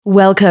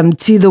Welcome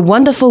to the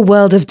wonderful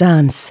world of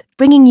dance,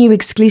 bringing you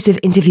exclusive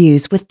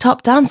interviews with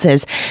top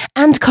dancers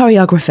and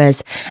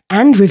choreographers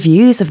and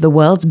reviews of the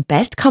world's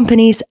best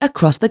companies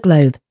across the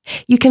globe.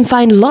 You can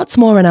find lots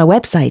more on our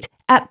website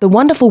at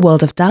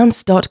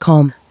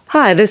thewonderfulworldofdance.com.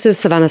 Hi, this is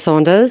Savannah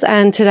Saunders,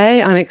 and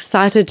today I'm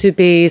excited to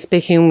be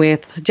speaking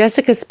with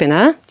Jessica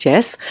Spinner,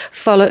 Jess,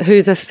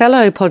 who's a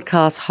fellow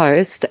podcast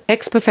host,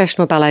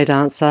 ex-professional ballet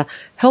dancer,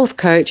 health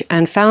coach,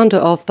 and founder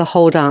of The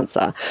Whole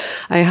Dancer,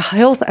 a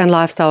health and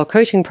lifestyle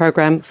coaching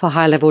program for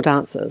high-level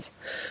dancers.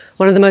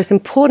 One of the most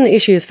important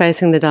issues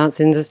facing the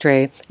dance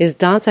industry is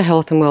dancer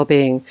health and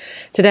well-being.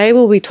 Today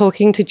we'll be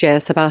talking to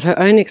Jess about her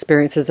own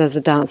experiences as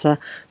a dancer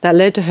that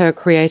led to her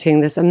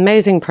creating this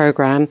amazing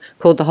program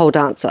called The Whole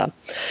Dancer.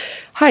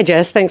 Hi,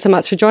 Jess. Thanks so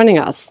much for joining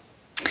us.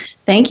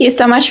 Thank you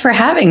so much for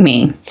having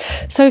me.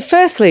 So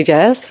firstly,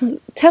 Jess,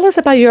 tell us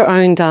about your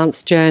own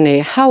dance journey.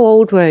 How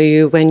old were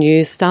you when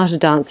you started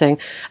dancing,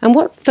 and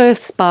what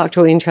first sparked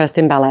your interest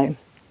in ballet?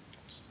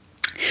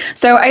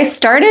 So I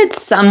started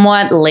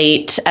somewhat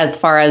late as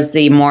far as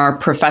the more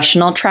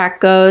professional track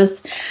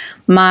goes.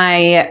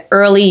 My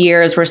early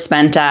years were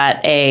spent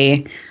at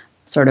a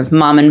sort of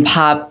mom and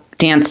pop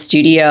dance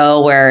studio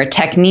where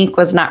technique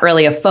was not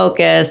really a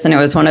focus. And it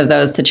was one of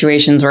those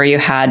situations where you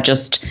had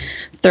just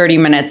 30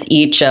 minutes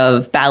each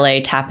of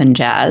ballet, tap, and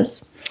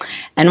jazz.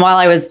 And while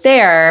I was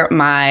there,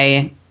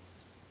 my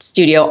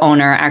studio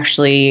owner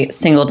actually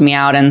singled me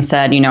out and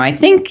said, I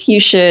think you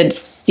should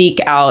seek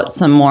out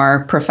some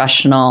more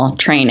professional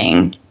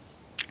training.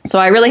 So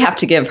I really have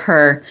to give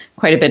her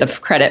quite a bit of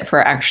credit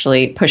for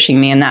actually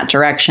pushing me in that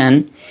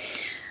direction.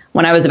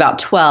 When I was about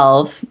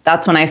 12,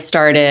 that's when I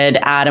started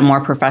at a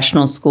more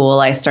professional school.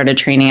 I started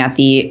training at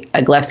the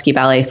Iglevsky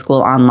Ballet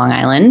School on Long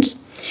Island.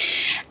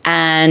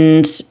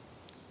 And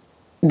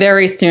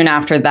very soon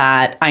after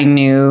that, I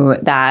knew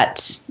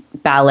that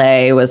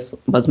ballet was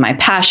my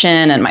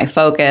passion and my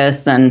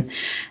focus. And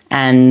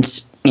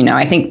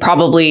I think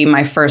probably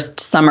my first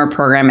summer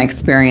program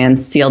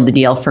experience sealed the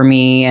deal for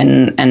me,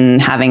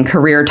 and having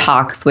career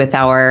talks with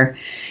our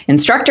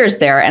instructors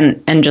there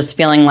and just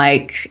feeling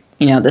like,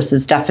 this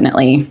is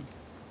definitely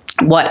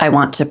what I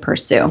want to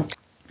pursue.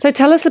 So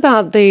tell us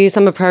about the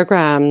summer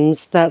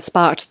programs that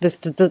sparked this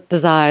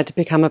desire to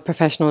become a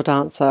professional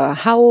dancer.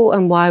 How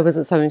and why was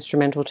it so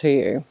instrumental to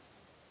you?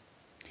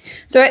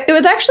 So it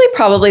was actually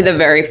probably the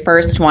very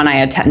first one I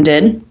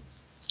attended,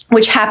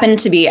 which happened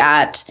to be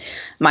at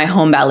my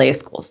home ballet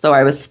school. So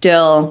I was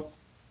still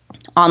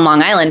on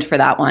Long Island for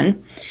that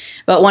one.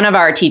 But one of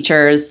our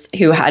teachers,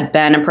 who had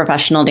been a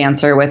professional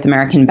dancer with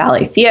American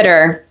Ballet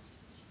Theater,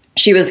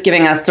 she was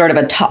giving us sort of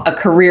a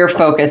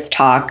career-focused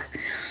talk.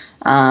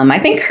 I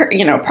think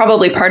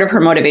probably part of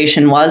her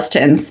motivation was to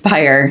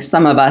inspire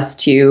some of us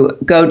to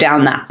go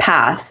down that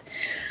path.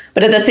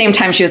 But at the same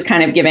time, she was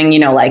kind of giving,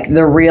 like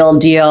the real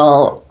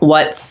deal,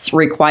 what's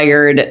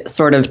required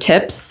sort of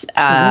tips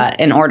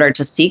in order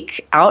to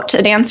seek out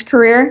a dance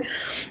career.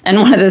 And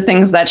one of the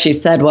things that she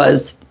said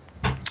was,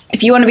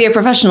 if you want to be a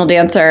professional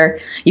dancer,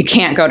 you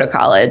can't go to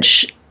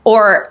college.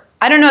 Or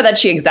I don't know that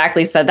she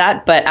exactly said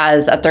that, but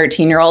as a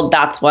 13-year-old,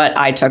 that's what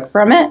I took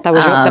from it. That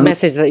was the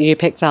message that you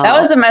picked up. That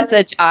was the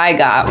message I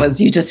got,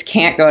 was you just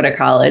can't go to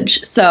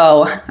college.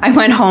 So I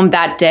went home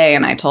that day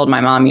and I told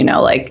my mom,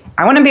 I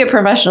want to be a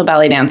professional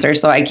ballet dancer,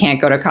 so I can't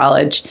go to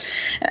college.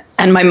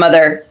 And my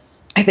mother,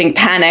 I think,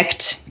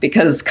 panicked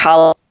because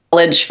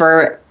college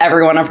for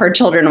every one of her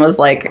children was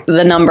like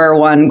the number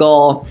one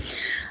goal.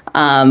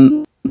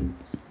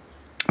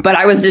 But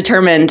I was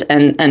determined,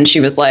 and she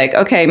was like,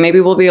 okay,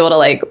 maybe we'll be able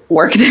to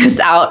work this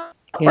out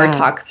or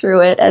talk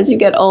through it as you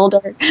get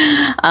older.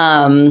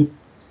 But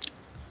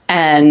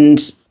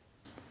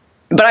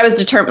I was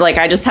determined,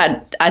 I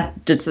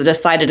just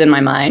decided in my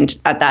mind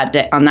on that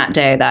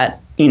day that,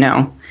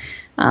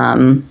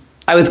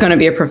 I was going to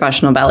be a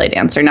professional ballet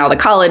dancer. Now the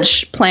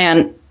college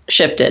plan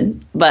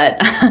shifted, but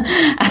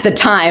at the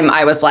time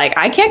I was like,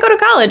 I can't go to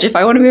college if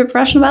I want to be a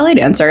professional ballet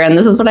dancer, and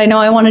this is what I know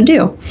I want to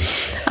do.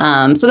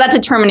 So that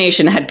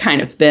determination had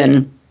kind of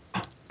been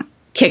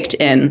kicked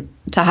in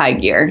to high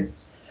gear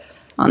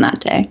on that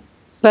day.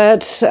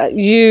 But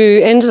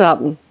you ended up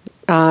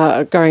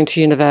going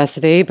to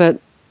university,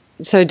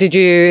 so did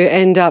you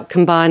end up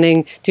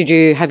combining, did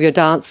you have your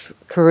dance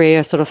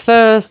career sort of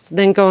first,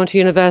 then go on to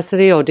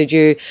university, or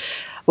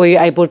were you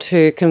able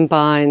to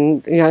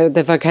combine,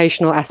 the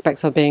vocational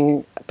aspects of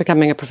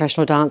becoming a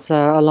professional dancer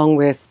along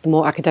with the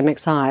more academic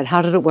side?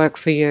 How did it work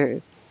for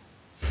you?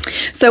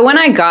 So when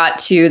I got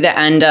to the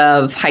end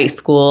of high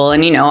school,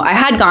 and, I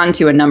had gone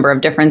to a number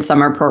of different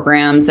summer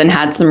programs and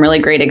had some really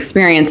great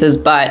experiences,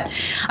 but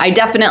I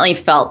definitely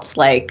felt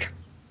like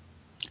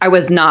I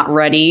was not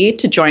ready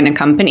to join a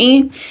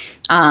company.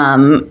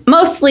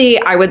 Mostly,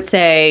 I would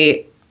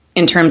say,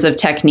 in terms of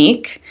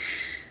technique,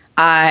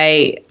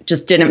 I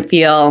just didn't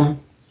feel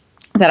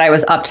that I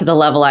was up to the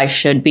level I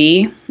should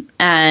be.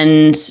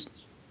 And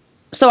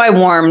so I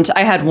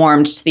had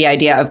warmed to the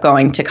idea of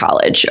going to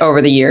college over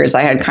the years.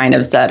 I had kind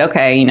of said,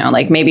 okay,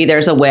 maybe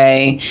there's a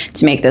way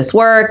to make this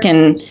work.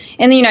 And,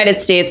 in the United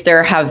States,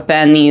 there have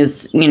been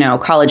these,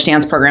 college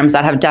dance programs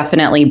that have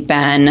definitely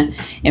been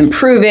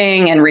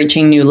improving and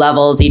reaching new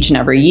levels each and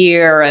every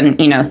year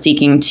and,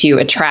 seeking to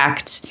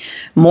attract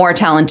more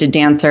talented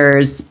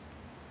dancers.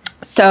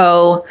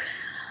 So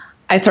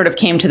I sort of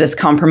came to this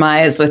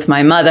compromise with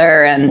my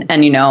mother and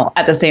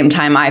at the same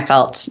time, I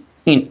felt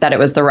that it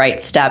was the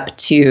right step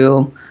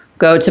to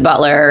go to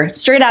Butler.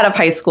 Straight out of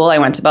high school, I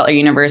went to Butler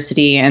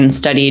University and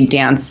studied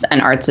dance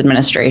and arts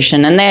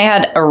administration. And they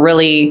had a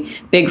really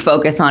big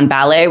focus on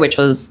ballet, which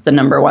was the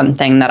number one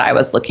thing that I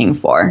was looking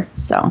for.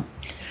 So.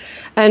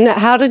 And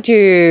how did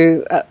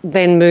you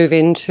then move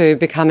into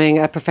becoming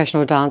a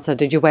professional dancer?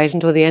 Did you wait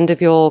until the end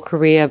of your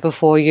career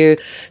before you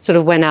sort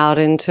of went out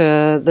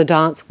into the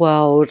dance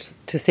world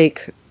to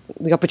seek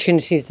the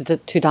opportunities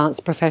to dance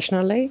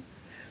professionally?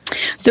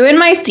 So in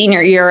my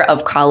senior year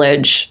of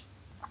college,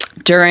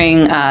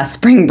 during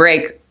spring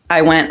break,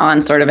 I went on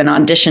sort of an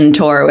audition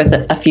tour with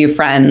a few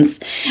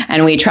friends,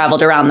 and we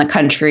traveled around the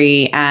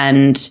country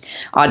and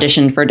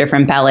auditioned for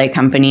different ballet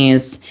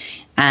companies.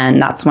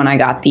 And that's when I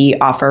got the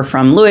offer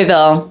from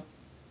Louisville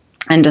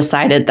and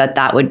decided that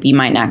that would be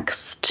my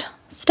next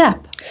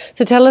step.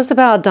 So tell us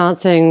about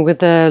dancing with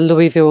the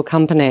Louisville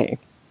company.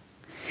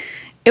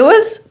 It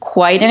was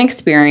quite an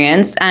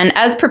experience. And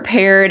as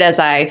prepared as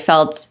I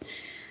felt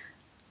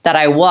that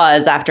I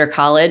was after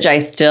college, I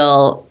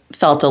still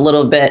felt a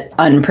little bit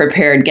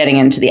unprepared getting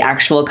into the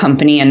actual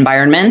company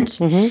environment.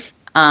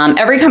 Mm-hmm.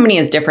 Every company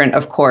is different,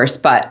 of course,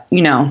 but,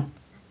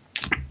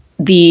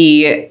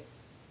 the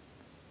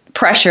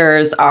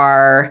pressures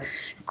are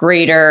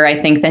greater, I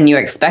think, than you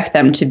expect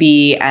them to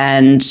be.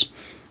 And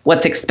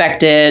what's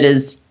expected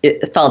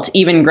it felt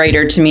even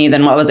greater to me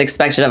than what was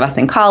expected of us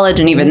in college.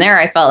 And even there,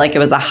 I felt like it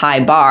was a high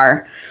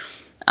bar.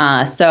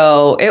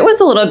 So it was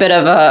a little bit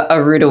of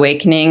a rude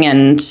awakening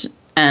and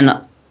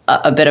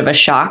a bit of a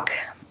shock.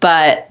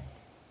 But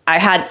I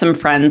had some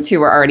friends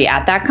who were already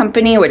at that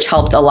company, which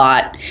helped a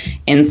lot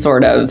in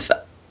sort of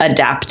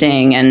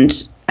adapting and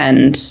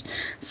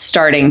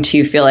starting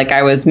to feel like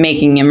I was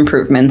making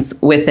improvements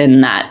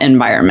within that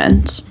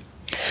environment.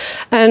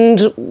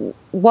 And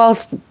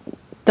whilst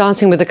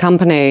dancing with the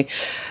company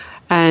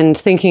and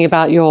thinking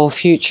about your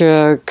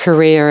future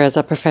career as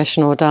a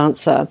professional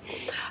dancer,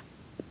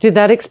 did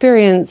that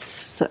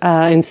experience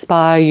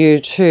inspire you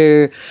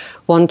to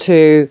want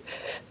to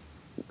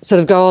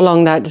sort of go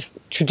along that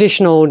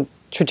traditional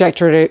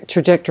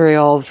trajectory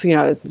of,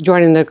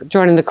 joining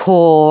the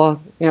corps,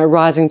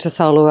 rising to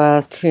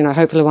soloist,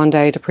 hopefully one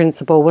day to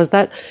principal? Was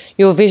that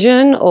your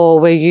vision, or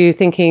were you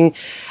thinking,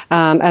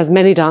 as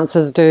many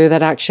dancers do,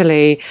 that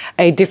actually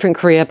a different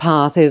career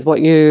path is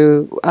what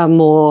you are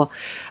more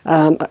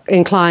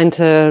inclined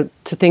to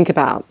think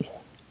about?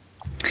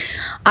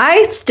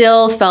 I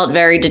still felt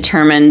very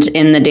determined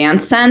in the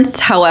dance sense.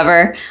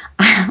 However,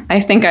 I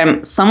think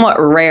I'm somewhat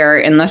rare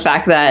in the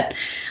fact that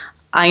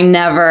I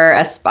never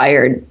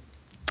aspired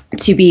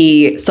to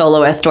be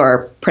soloist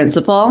or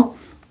principal.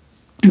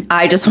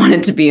 I just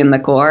wanted to be in the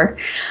corps.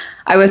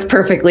 I was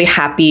perfectly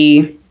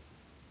happy,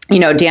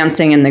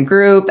 dancing in the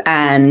group,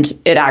 and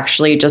it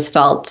actually just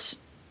felt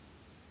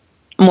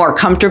more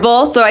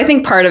comfortable. So I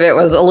think part of it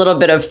was a little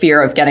bit of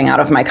fear of getting out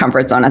of my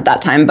comfort zone at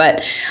that time.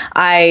 But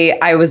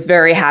I was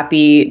very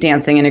happy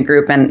dancing in a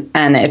group, and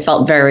it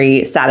felt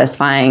very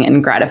satisfying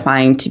and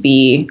gratifying to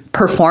be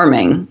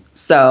performing.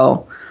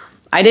 So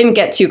I didn't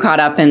get too caught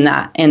up in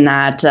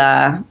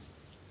that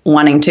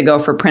wanting to go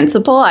for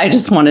principal. I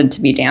just wanted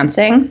to be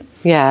dancing.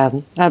 Yeah,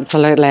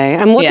 absolutely.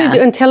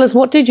 And tell us,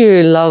 what did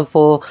you love,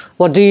 or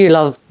what do you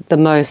love the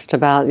most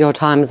about your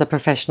time as a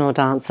professional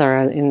dancer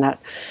in that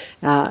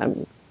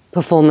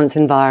performance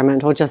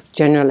environment, or just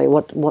generally,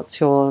 what's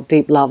your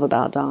deep love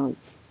about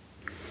dance?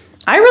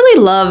 I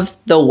really love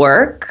the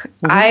work.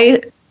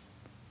 Mm-hmm.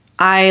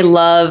 I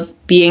love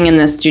being in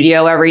the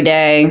studio every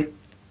day.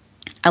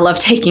 I love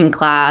taking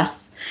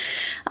class.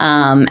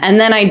 And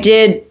then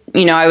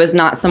I was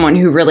not someone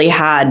who really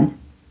had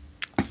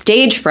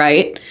stage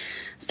fright.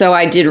 So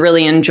I did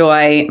really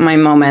enjoy my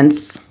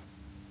moments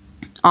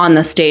on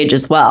the stage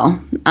as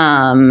well.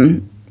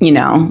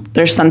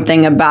 There's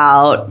something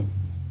about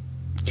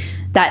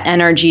that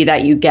energy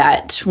that you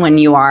get when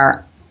you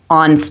are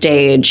on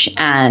stage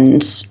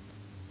and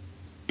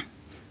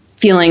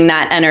feeling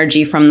that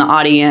energy from the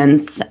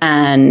audience,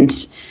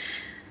 and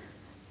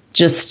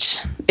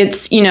just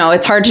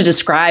it's hard to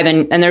describe,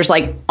 and there's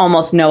like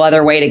almost no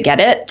other way to get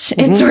it.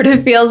 Mm-hmm. It sort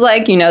of feels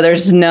like,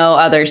 there's no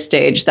other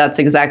stage that's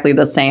exactly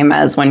the same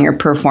as when you're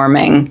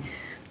performing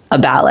a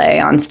ballet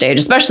on stage,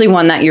 especially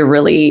one that you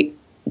really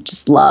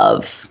just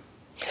love.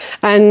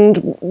 And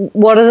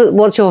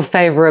what's your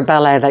favorite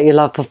ballet that you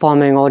love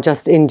performing, or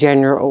just in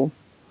general?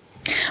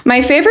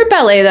 My favorite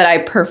ballet that I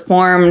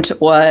performed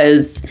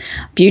was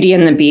Beauty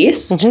and the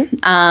Beast.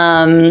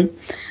 Mm-hmm.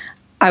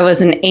 I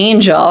was an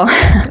angel,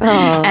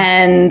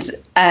 and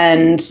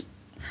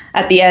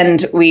at the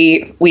end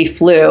we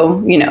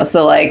flew,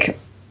 so like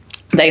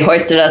they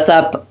hoisted us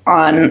up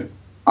on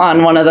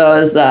one of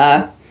those,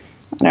 I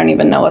don't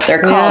even know what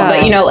they're called,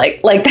 but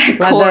like that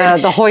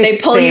cord, the hoist they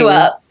pull thing. you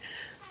up.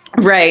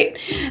 Right.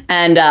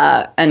 And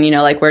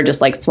like we're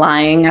just like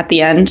flying at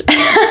the end.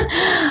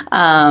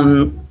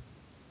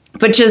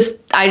 But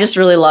I just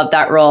really loved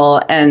that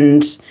role.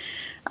 And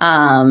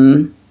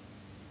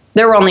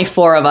there were only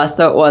 4 of us,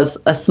 so it was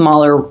a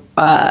smaller,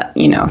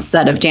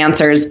 set of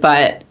dancers,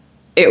 but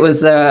it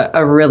was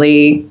a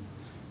really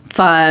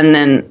fun,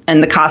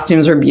 and the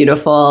costumes were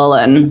beautiful.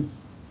 And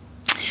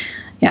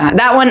yeah,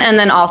 that one. And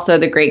then also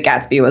The Great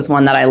Gatsby was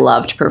one that I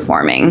loved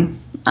performing.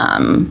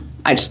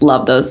 I just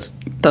love those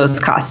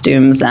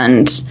costumes,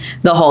 and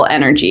the whole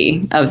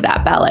energy of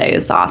that ballet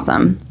is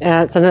awesome.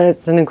 Yeah, it's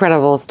an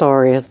incredible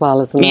story as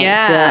well, isn't it?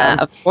 Yeah,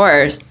 of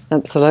course.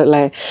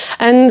 Absolutely.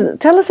 And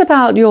tell us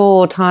about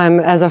your time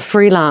as a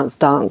freelance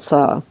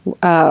dancer.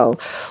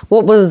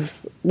 What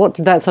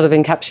did that sort of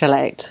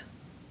encapsulate?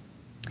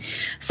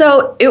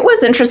 So it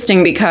was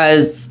interesting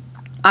because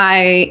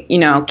I,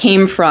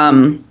 came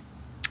from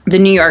the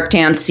New York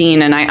dance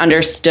scene, and I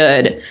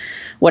understood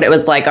what it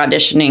was like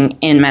auditioning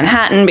in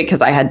Manhattan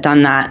because I had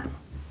done that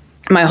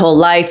my whole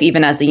life.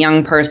 Even as a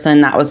young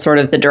person, that was sort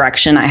of the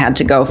direction I had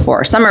to go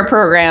for summer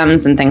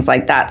programs and things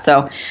like that.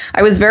 So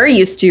I was very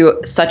used to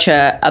such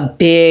a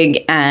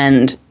big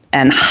and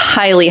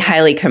highly,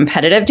 highly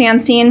competitive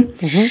dance scene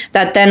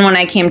that then when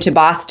I came to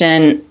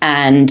Boston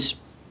and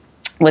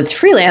was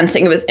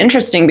freelancing, it was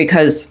interesting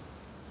because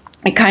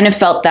I kind of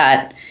felt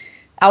that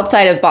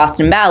outside of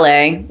Boston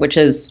Ballet, which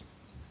is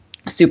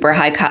super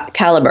high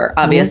caliber,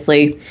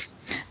 obviously,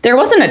 there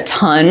wasn't a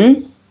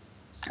ton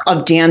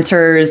of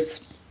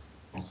dancers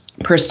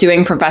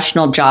pursuing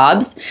professional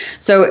jobs.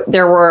 So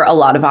there were a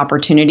lot of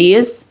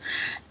opportunities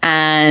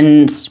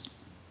and,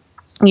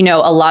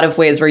 a lot of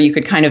ways where you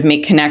could kind of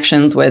make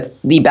connections with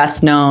the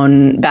best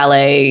known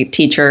ballet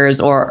teachers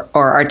or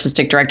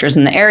artistic directors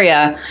in the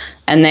area.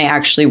 And they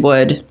actually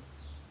would,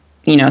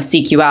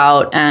 seek you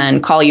out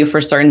and call you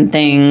for certain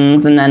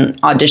things. And then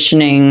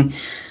auditioning,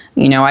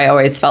 I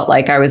always felt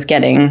like I was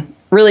getting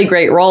really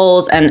great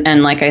roles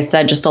and like I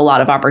said, just a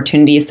lot of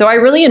opportunities. So I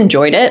really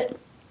enjoyed it.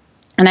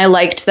 And I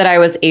liked that I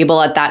was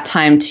able at that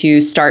time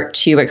to start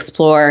to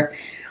explore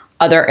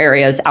other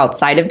areas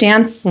outside of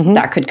dance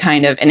that could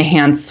kind of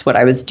enhance what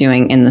I was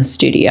doing in the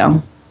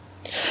studio.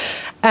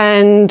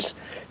 And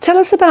tell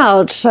us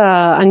about,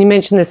 and you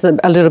mentioned this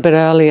a little bit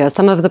earlier,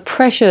 some of the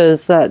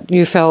pressures that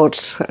you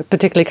felt,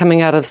 particularly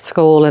coming out of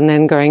school and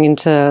then going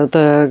into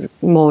the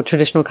more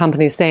traditional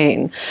company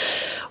scene.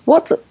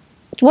 What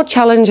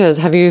challenges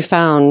have you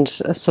found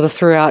sort of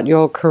throughout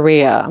your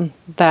career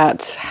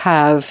that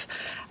have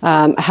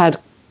had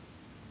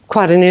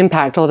quite an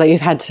impact or that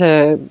you've had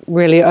to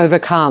really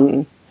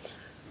overcome?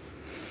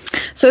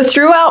 So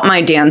throughout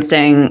my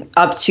dancing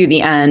up to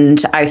the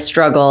end, I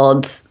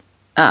struggled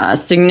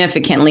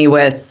significantly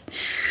with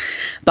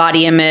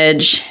body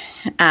image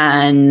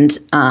and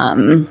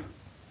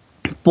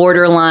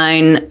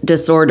borderline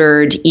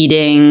disordered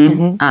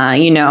eating.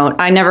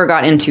 I never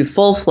got into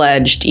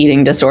full-fledged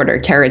eating disorder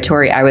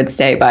territory, I would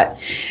say, but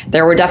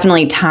there were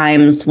definitely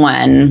times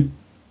when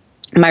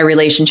my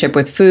relationship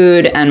with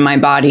food and my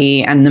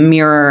body and the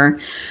mirror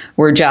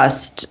were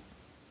just,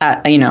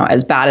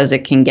 as bad as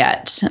it can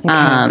get.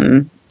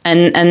 Okay.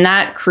 And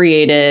that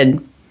created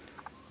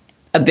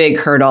a big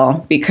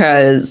hurdle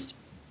because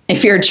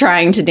if you're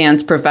trying to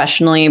dance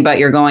professionally, but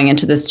you're going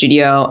into the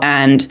studio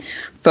and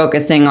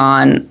focusing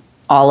on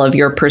all of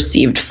your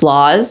perceived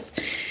flaws,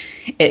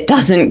 it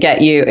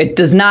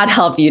does not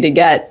help you to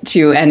get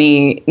to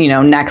any,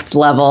 next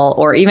level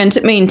or even to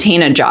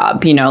maintain a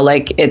job.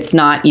 It's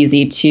not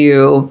easy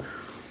to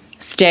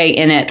stay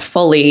in it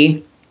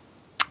fully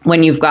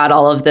when you've got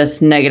all of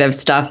this negative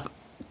stuff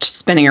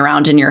spinning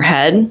around in your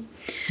head.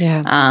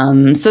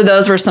 Yeah. So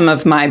those were some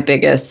of my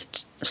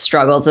biggest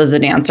struggles as a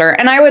dancer.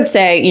 And I would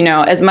say,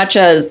 as much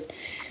as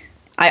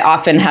I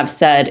often have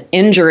said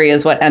injury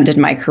is what ended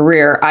my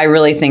career, I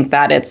really think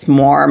that it's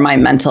more my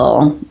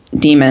mental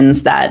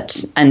demons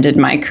that ended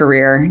my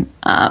career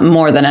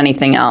more than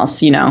anything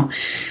else.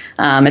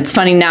 It's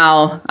funny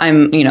now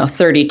I'm,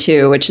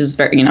 32, which is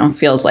very,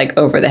 feels like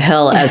over the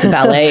hill as a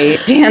ballet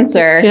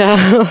dancer.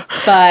 Yeah.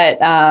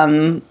 But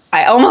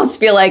I almost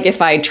feel like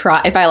if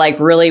I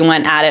really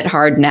went at it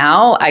hard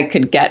now, I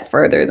could get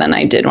further than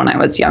I did when I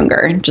was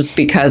younger, just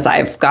because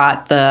I've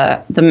got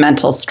the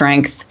mental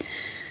strength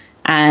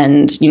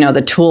and,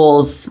 the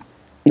tools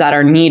that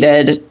are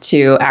needed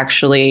to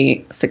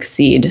actually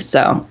succeed.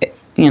 So,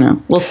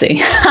 we'll see.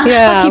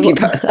 Yeah. I'll keep you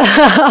posted.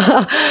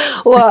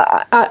 Well,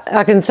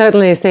 I can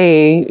certainly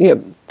see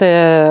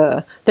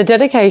the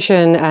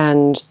dedication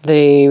and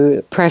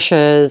the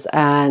pressures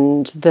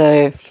and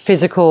the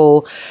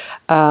physical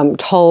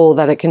toll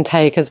that it can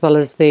take, as well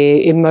as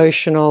the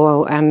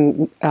emotional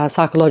and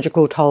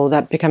psychological toll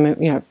that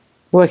becoming,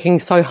 working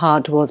so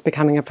hard towards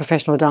becoming a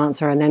professional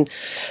dancer and then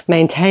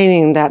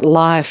maintaining that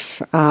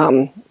life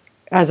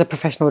as a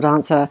professional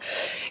dancer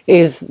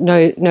is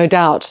no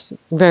doubt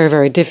very,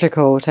 very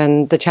difficult.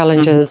 And the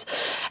challenges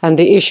and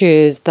the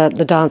issues that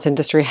the dance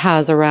industry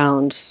has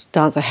around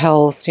dancer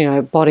health,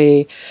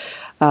 body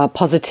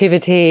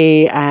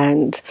positivity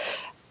and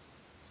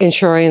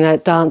ensuring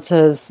that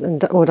dancers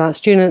or dance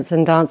students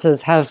and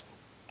dancers have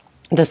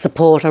the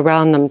support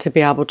around them to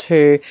be able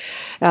to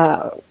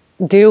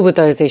deal with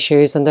those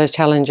issues and those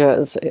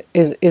challenges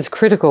is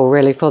critical,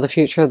 really, for the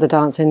future of the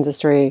dance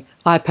industry,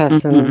 I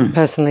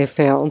personally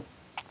feel.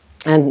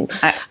 And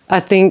I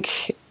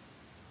think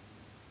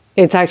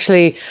it's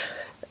actually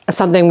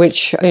something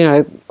which,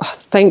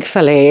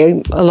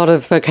 thankfully, a lot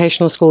of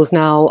vocational schools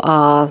now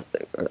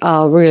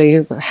are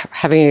really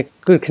having a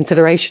good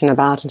consideration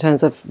about in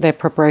terms of their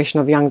preparation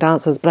of young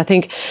dancers. But I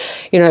think,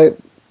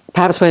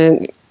 perhaps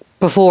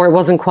before it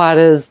wasn't quite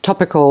as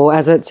topical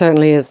as it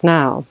certainly is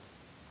now.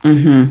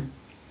 Mm-hmm.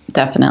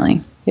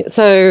 Definitely.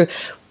 So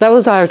I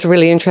was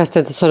really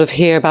interested to sort of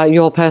hear about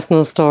your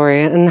personal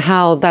story and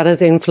how that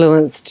has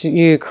influenced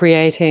you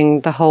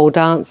creating the Whole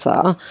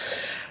Dancer.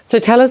 So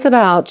tell us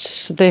about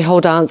the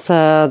Whole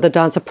Dancer, the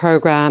Dancer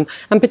program,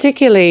 and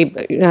particularly,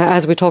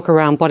 as we talk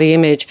around body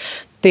image,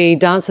 the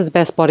Dancer's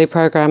Best Body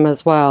program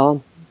as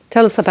well.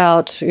 Tell us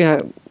about,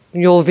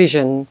 your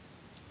vision.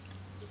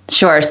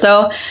 Sure.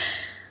 So,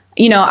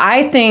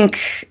 I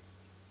think,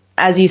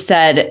 as you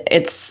said,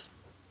 it's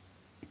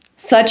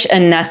such a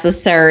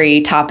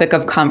necessary topic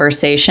of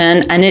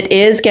conversation, and it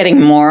is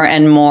getting more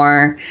and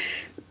more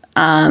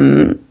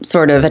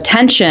sort of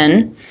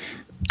attention.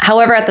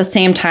 However, at the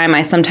same time,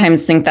 I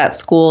sometimes think that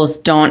schools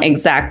don't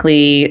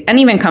exactly, and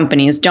even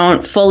companies,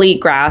 don't fully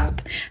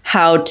grasp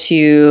how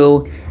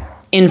to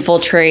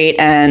infiltrate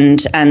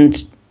and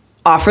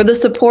offer the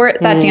support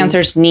that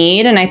dancers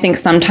need. And I think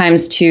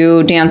sometimes,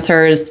 too,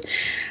 dancers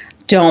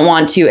don't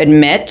want to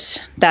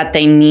admit that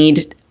they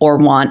need or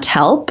want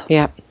help.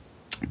 Yeah.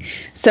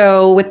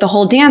 So with the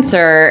Whole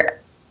Dancer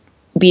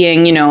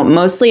being,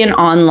 mostly an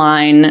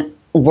online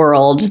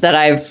world that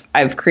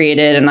I've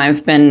created and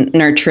I've been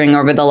nurturing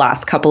over the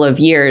last couple of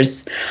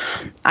years,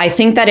 I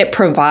think that it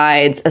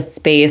provides a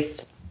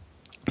space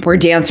where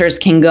dancers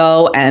can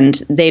go and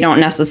they don't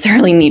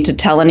necessarily need to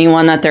tell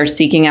anyone that they're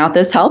seeking out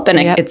this help. And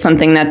it's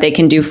something that they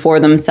can do for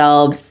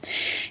themselves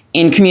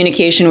in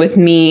communication with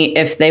me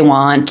if they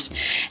want.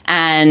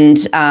 And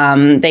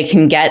they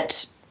can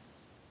get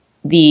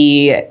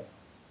the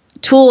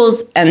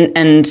tools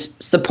and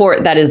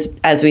support that is,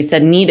 as we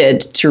said,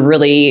 needed to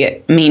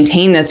really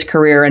maintain this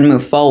career and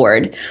move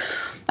forward.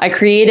 I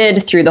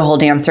created through the Whole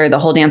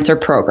Dancer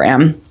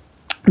program.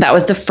 That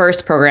was the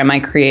first program I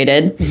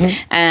created.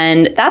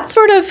 And that's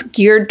sort of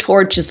geared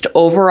toward just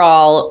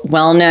overall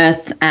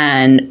wellness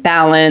and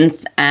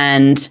balance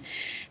and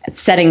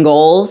setting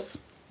goals,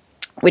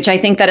 which I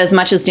think that as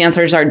much as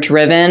dancers are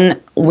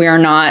driven, we're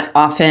not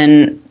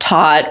often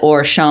taught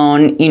or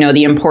shown,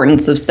 the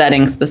importance of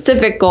setting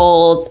specific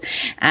goals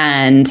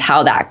and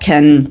how that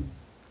can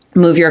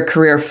move your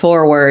career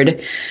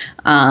forward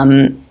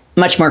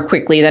much more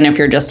quickly than if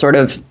you're just sort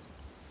of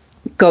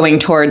going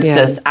towards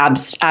this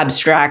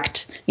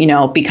abstract,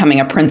 becoming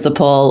a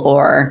principal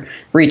or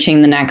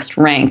reaching the next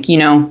rank,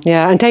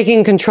 Yeah, and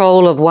taking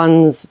control of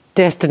one's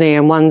destiny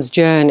and one's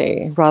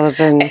journey rather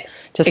than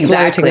just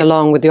floating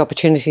along with the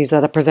opportunities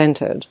that are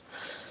presented.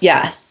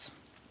 Yes,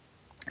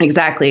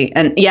 exactly.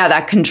 And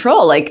that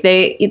control, like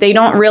they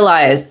don't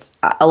realize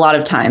a lot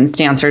of times,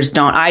 dancers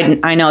don't.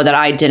 I know that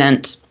I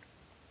didn't,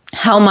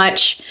 how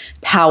much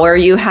power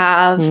you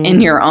have in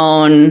your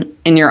own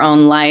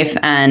life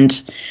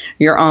and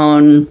your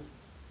own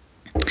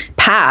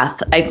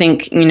path. I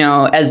think,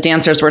 as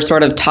dancers, we're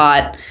sort of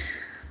taught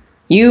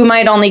you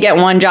might only get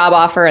one job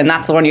offer and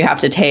that's the one you have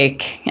to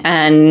take.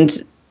 And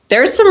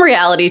there's some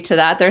reality to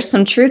that. There's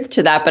some truth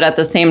to that. But at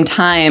the same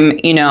time,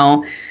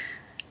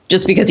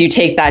 just because you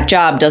take that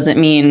job doesn't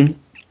mean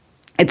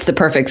it's the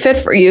perfect fit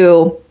for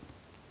you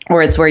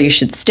or it's where you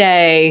should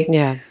stay.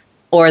 Yeah.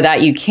 Or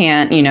that you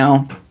can't,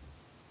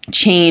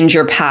 change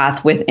your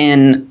path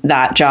within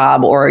that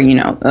job or,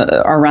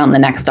 around the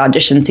next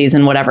audition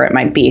season, whatever it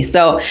might be.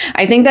 So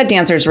I think that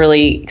dancers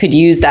really could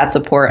use that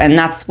support. And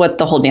that's what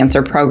the Whole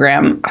Dancer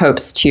program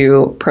hopes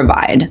to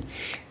provide.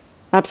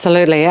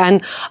 Absolutely.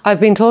 And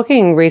I've been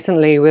talking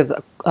recently with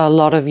a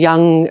lot of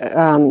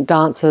young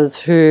dancers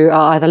who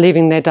are either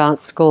leaving their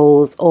dance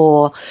schools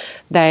or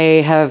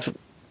they have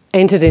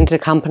entered into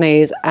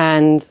companies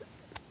and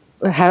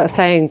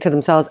saying to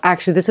themselves,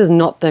 actually, this is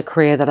not the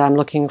career that I'm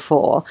looking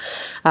for.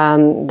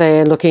 Some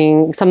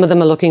of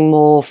them are looking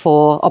more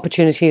for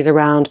opportunities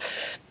around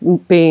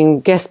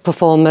being guest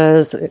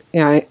performers,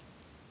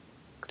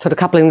 sort of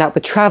coupling that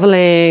with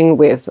traveling,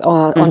 with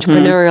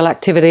entrepreneurial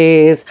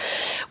activities,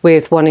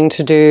 with wanting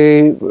to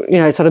do,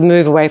 sort of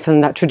move away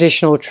from that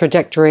traditional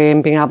trajectory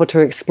and being able to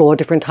explore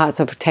different types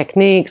of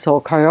techniques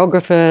or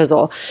choreographers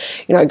or,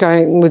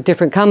 going with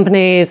different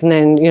companies and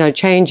then,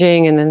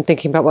 changing and then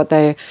thinking about what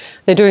they're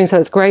doing. So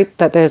it's great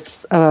that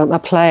there's a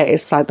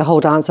place like the Whole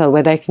Dancer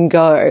where they can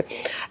go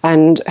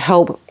and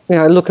help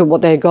look at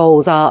what their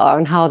goals are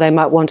and how they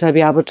might want to be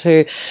able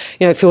to,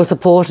 feel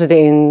supported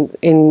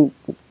in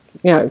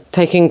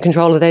taking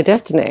control of their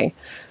destiny.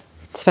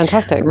 It's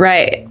fantastic.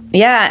 Right.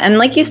 Yeah. And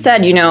like you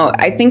said,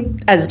 I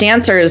think as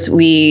dancers,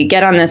 we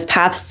get on this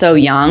path so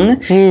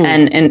young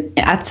and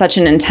at such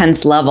an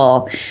intense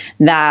level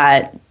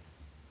that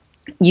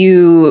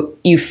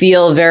you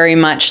feel very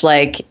much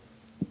like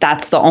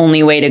that's the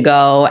only way to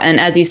go. And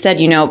as you said,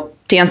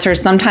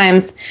 dancers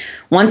sometimes,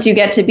 once you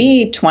get to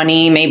be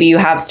 20, maybe you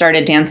have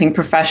started dancing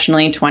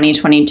professionally, 20,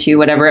 22,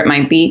 whatever it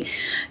might be,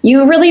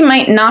 you really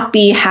might not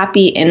be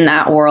happy in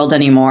that world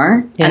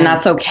anymore. Yeah. And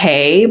that's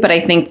okay. But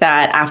I think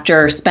that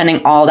after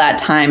spending all that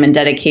time and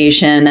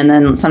dedication, and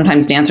then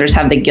sometimes dancers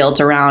have the guilt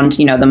around,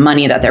 the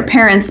money that their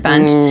parents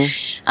spent.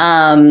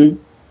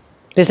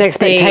 This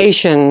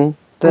expectation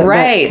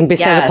that can be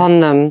set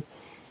upon them.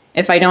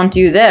 If I don't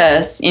do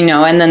this, and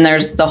then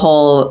there's the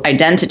whole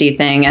identity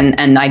thing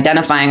and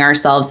identifying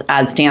ourselves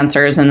as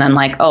dancers. And then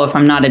like, oh, if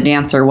I'm not a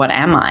dancer, what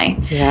am I?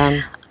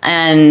 Yeah.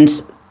 And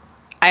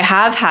I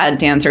have had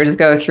dancers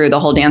go through the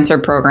whole dancer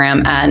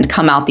program and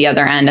come out the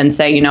other end and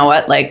say, you know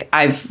what, like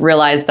I've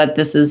realized that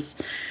this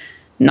is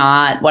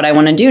not what I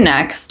want to do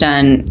next.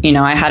 And,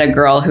 I had a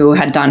girl who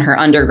had done her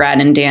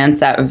undergrad in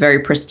dance at a very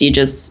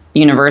prestigious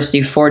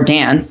university for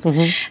dance.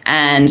 Mm-hmm.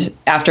 And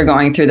after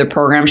going through the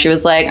program, she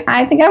was like,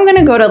 I think I'm going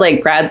to go to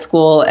like grad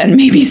school and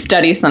maybe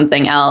study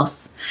something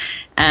else.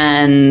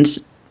 And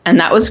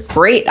that was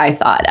great, I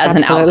thought, as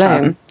Absolutely.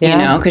 An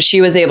outcome, because she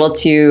was able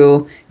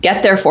to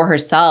get there for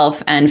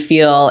herself and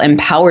feel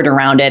empowered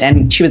around it.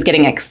 And she was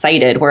getting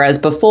excited. Whereas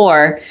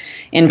before,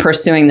 in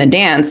pursuing the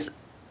dance,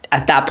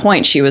 at that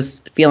point, she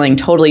was feeling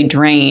totally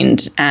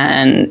drained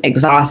and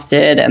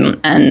exhausted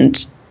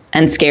and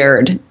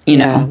scared,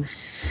 Yeah.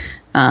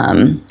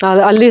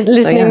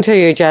 Listening to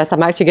you, Jess,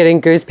 I'm actually getting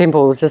goose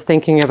pimples just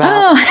thinking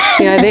about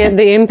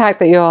the impact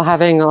that you're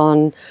having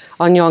on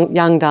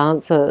young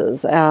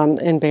dancers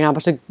in being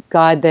able to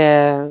guide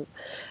their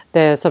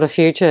sort of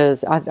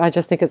futures. I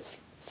just think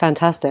it's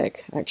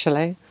fantastic,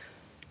 actually.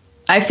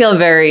 I feel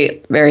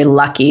very, very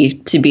lucky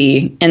to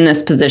be in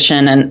this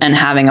position and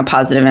having a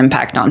positive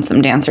impact on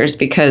some dancers,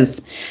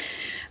 because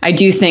I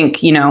do think,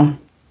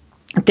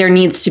 there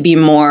needs to be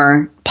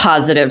more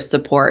positive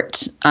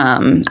support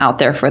out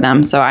there for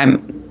them. So I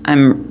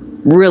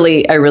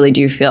really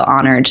do feel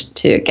honored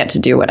to get to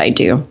do what I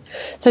do.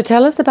 So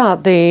tell us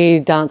about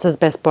the Dancer's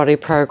Best Body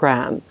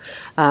program.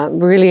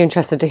 Really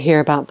interested to hear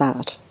about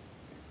that.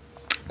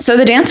 So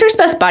the Dancer's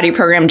Best Body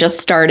program just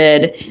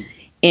started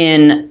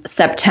in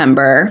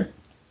September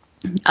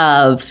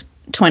of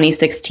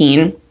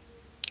 2016.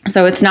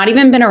 So it's not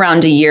even been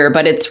around a year,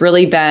 but it's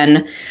really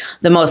been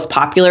the most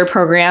popular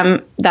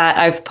program that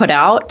I've put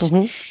out.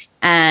 Mm-hmm.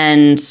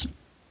 And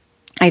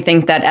I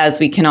think that as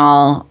we can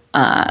all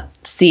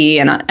see,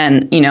 and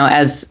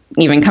as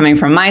even coming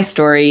from my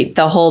story,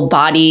 the whole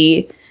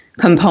body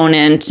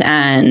component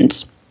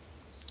and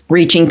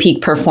reaching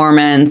peak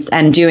performance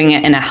and doing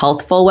it in a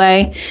healthful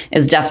way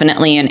is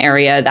definitely an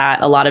area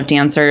that a lot of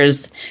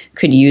dancers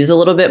could use a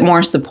little bit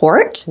more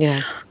support.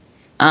 Yeah.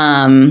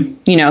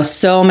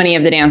 So many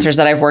of the dancers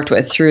that I've worked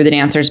with through the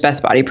Dancer's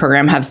Best Body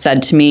program have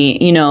said to me,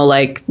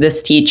 like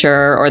this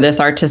teacher or this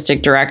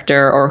artistic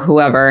director or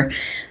whoever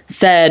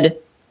said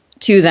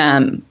to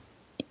them,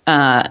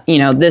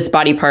 this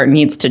body part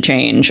needs to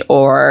change,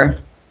 or,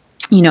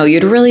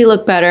 you'd really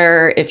look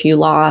better if you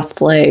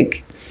lost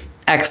like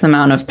X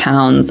amount of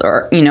pounds,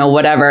 or,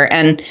 whatever.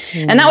 And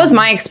that was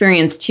my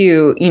experience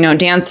too.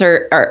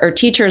 Dancer or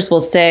teachers will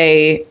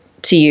say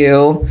to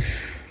you,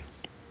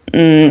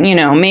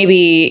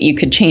 maybe you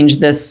could change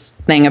this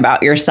thing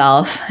about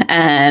yourself.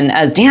 And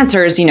as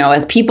dancers,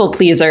 as people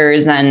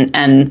pleasers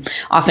and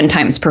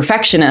oftentimes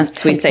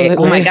perfectionists, we say,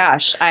 oh my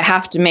gosh, I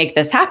have to make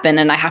this happen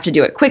and I have to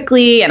do it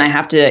quickly and I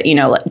have to,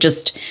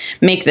 just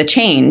make the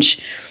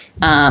change,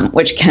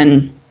 which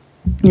can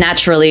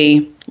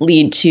naturally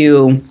lead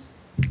to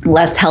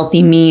less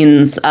healthy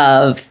means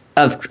of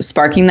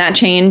sparking that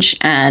change.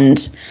 And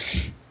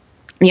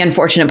the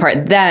unfortunate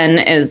part then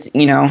is,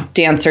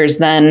 dancers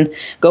then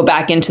go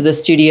back into the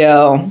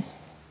studio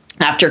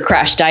after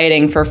crash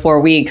dieting for 4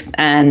 weeks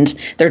and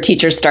their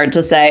teachers start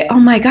to say, oh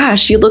my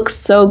gosh, you look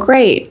so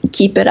great,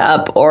 keep it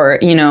up. Or,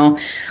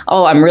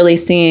 oh, I'm really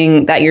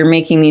seeing that you're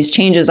making these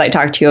changes I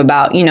talked to you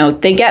about.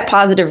 They get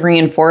positive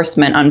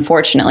reinforcement,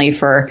 unfortunately,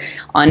 for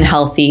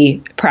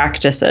unhealthy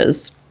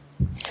practices.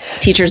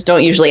 Teachers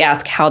don't usually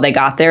ask how they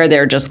got there.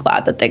 They're just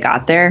glad that they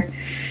got there.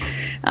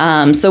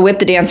 So with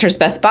the Dancer's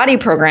Best Body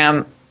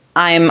program,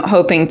 I'm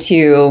hoping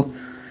to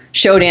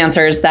show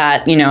dancers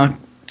that,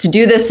 to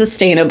do this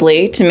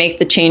sustainably, to make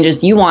the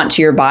changes you want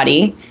to your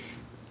body,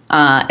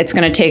 it's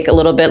going to take a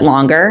little bit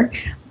longer,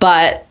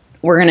 but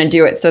we're going to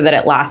do it so that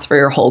it lasts for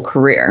your whole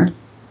career.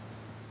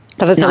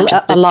 But it's not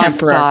just a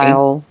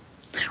lifestyle.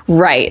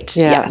 Right.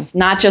 Yeah. Yes.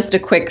 Not just a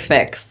quick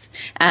fix.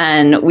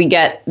 And we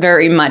get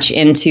very much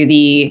into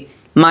the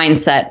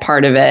mindset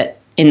part of it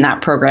in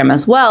that program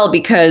as well,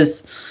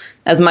 because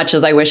as much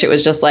as I wish it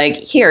was just like,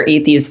 here,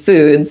 eat these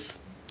foods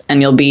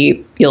and you'll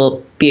be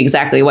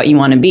exactly what you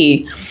want to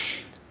be.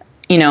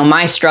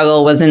 My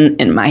struggle was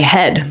in my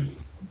head.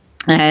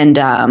 And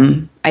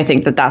I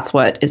think that that's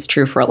what is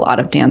true for a lot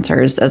of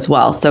dancers as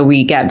well. So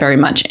we get very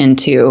much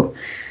into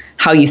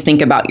how you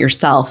think about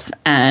yourself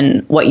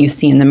and what you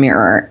see in the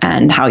mirror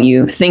and how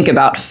you think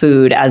about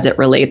food as it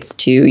relates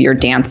to your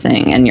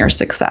dancing and your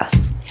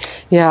success.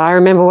 Yeah, I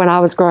remember when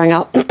I was growing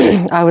up,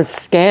 I was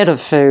scared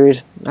of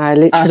food. I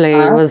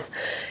literally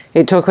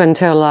it took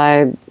until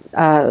I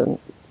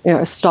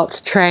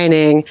stopped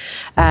training,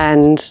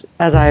 and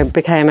as I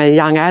became a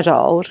young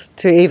adult,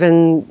 to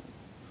even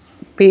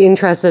be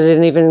interested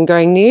in even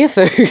going near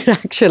food,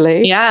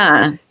 actually.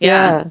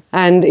 Yeah.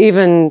 And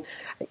even,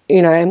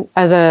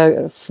 as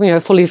a,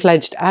 fully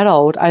fledged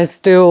adult, I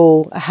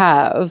still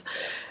have,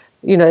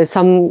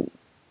 some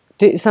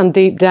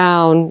deep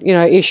down,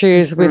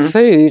 issues with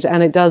food,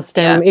 and it does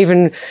stem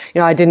even,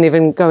 I didn't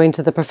even go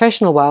into the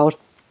professional world,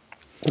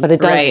 but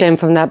it does stem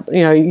from that,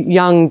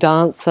 young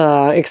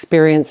dancer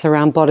experience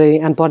around body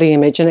and body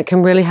image, and it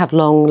can really have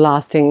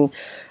long-lasting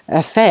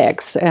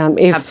effects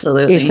if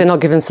they're not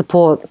given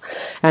support,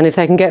 and if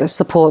they can get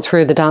support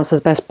through the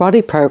Dancer's Best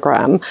Body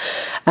program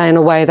in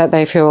a way that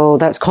they feel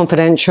that's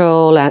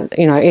confidential and,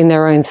 in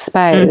their own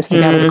space to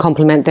be able to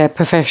complement their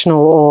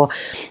professional or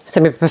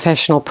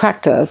semi-professional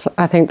practice.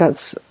 I think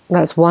that's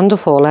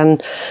wonderful.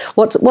 And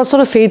what sort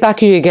of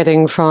feedback are you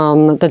getting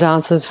from the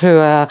dancers who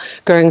are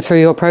going through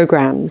your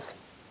programs?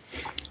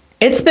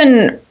 It's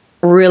been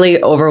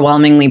really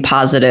overwhelmingly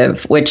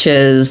positive, which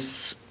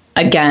is,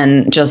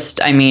 again,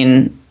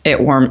 it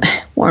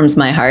warms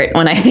my heart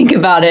when I think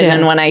about it.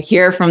 And when I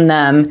hear from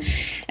them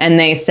and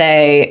they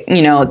say,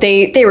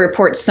 they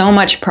report so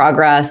much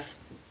progress,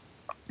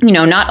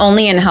 not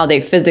only in how they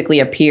physically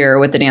appear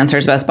with the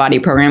Dancer's Best Body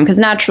program, because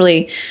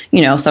naturally,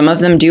 some of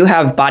them do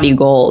have body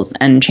goals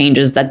and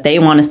changes that they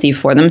want to see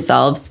for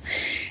themselves.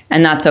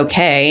 And that's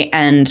okay.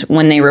 And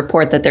when they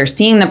report that they're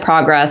seeing the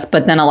progress,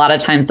 but then a lot of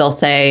times they'll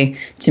say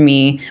to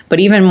me, but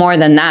even more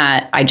than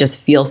that, I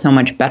just feel so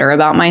much better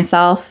about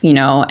myself, and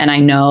I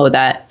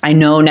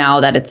know now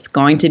that it's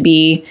going to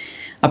be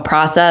a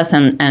process,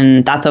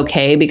 and that's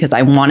okay because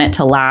I want it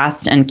to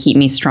last and keep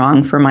me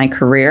strong for my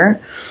career.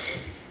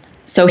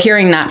 So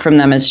hearing that from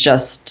them is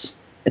just,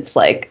 it's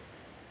like,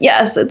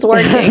 yes, it's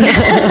working.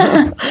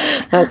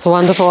 That's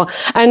wonderful.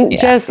 And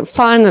Jess,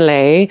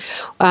 finally,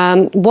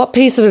 what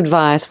piece of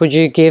advice would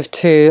you give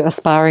to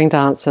aspiring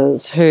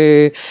dancers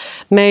who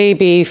may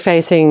be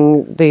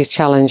facing these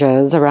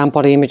challenges around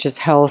body images,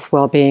 health,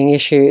 well-being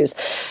issues?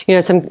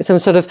 Some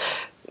sort of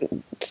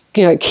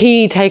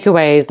key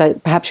takeaways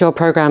that perhaps your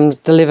programs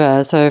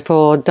deliver. So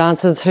for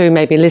dancers who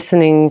may be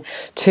listening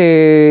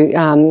to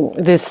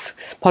this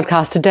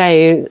podcast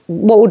today,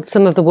 what would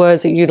some of the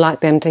words that you'd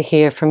like them to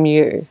hear from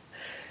you?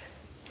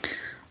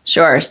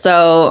 Sure.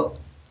 So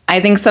I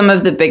think some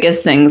of the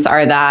biggest things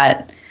are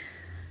that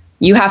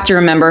you have to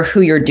remember who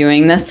you're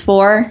doing this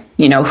for.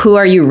 Who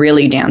are you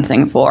really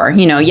dancing for?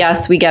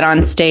 Yes, we get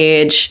on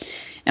stage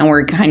and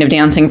we're kind of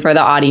dancing for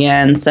the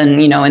audience.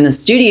 And, in the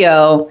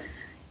studio,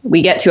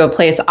 we get to a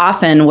place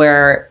often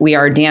where we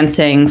are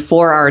dancing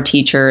for our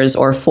teachers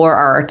or for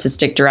our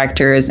artistic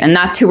directors. And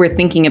that's who we're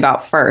thinking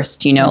about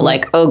first,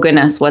 like, oh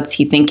goodness, what's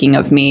he thinking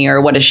of me? Or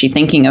what is she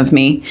thinking of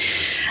me?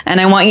 And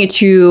I want you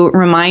to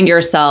remind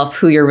yourself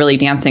who you're really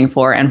dancing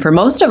for. And for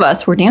most of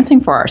us, we're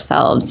dancing for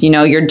ourselves.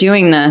 You're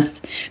doing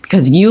this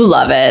because you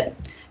love it,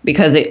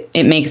 because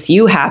it makes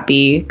you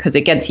happy, because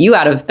it gets you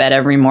out of bed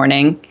every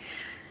morning.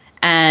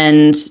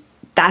 And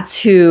that's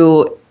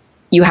who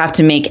you have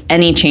to make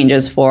any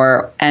changes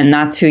for, and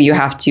that's who you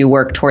have to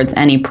work towards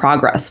any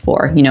progress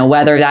for,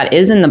 whether that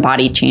is in the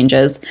body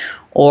changes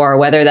or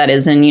whether that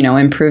is in,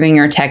 improving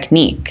your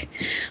technique.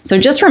 So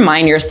just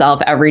remind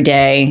yourself every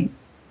day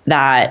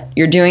that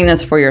you're doing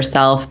this for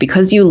yourself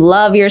because you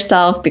love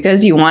yourself,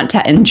 because you want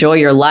to enjoy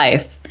your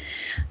life.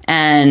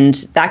 And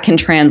that can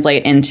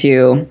translate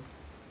into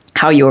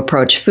how you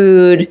approach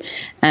food,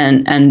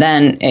 and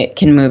then it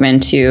can move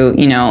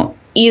into,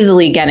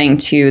 easily getting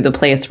to the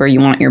place where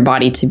you want your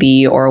body to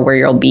be, or where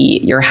you'll be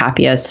your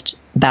happiest,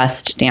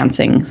 best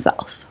dancing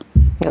self.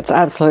 That's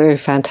absolutely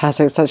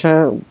fantastic. Such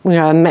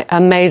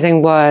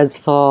amazing words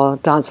for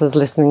dancers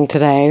listening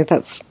today.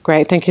 That's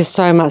great. Thank you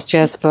so much,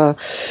 Jess, for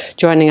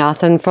joining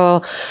us. And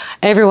for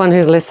everyone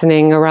who's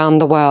listening around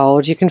the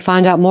world, you can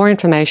find out more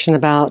information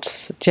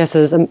about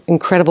Jess's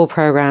incredible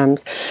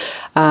programs.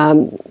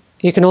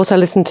 You can also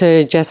listen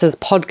to Jess's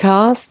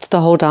podcast, The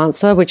Whole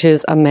Dancer, which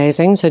is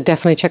amazing. So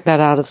definitely check that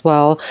out as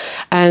well.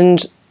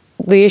 And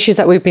the issues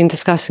that we've been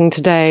discussing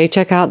today,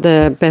 check out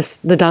the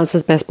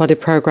Dancer's Best Body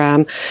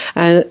program.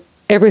 And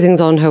everything's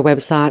on her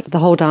website,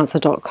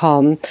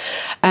 thewholedancer.com.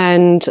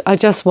 And I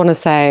just want to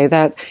say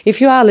that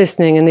if you are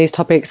listening and these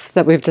topics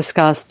that we've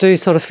discussed do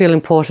sort of feel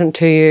important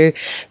to you,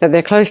 that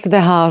they're close to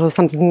their heart or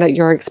something that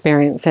you're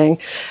experiencing,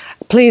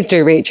 please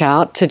do reach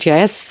out to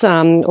Jess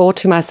or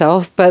to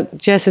myself. But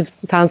Jess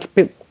sounds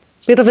a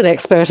bit of an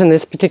expert in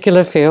this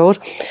particular field.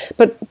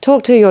 But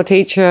talk to your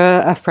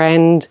teacher, a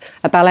friend,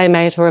 a ballet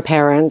mate or a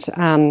parent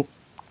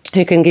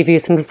who can give you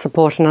some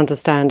support and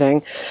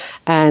understanding.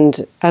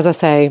 And as I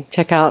say,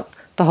 check out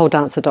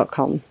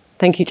thewholedancer.com.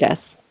 Thank you,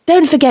 Jess.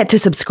 Don't forget to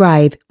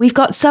subscribe. We've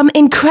got some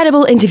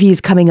incredible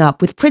interviews coming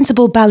up with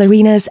principal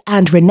ballerinas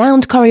and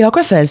renowned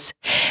choreographers.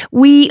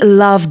 We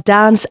love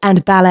dance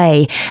and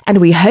ballet, and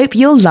we hope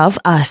you'll love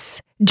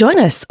us. Join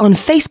us on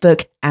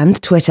Facebook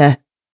and Twitter.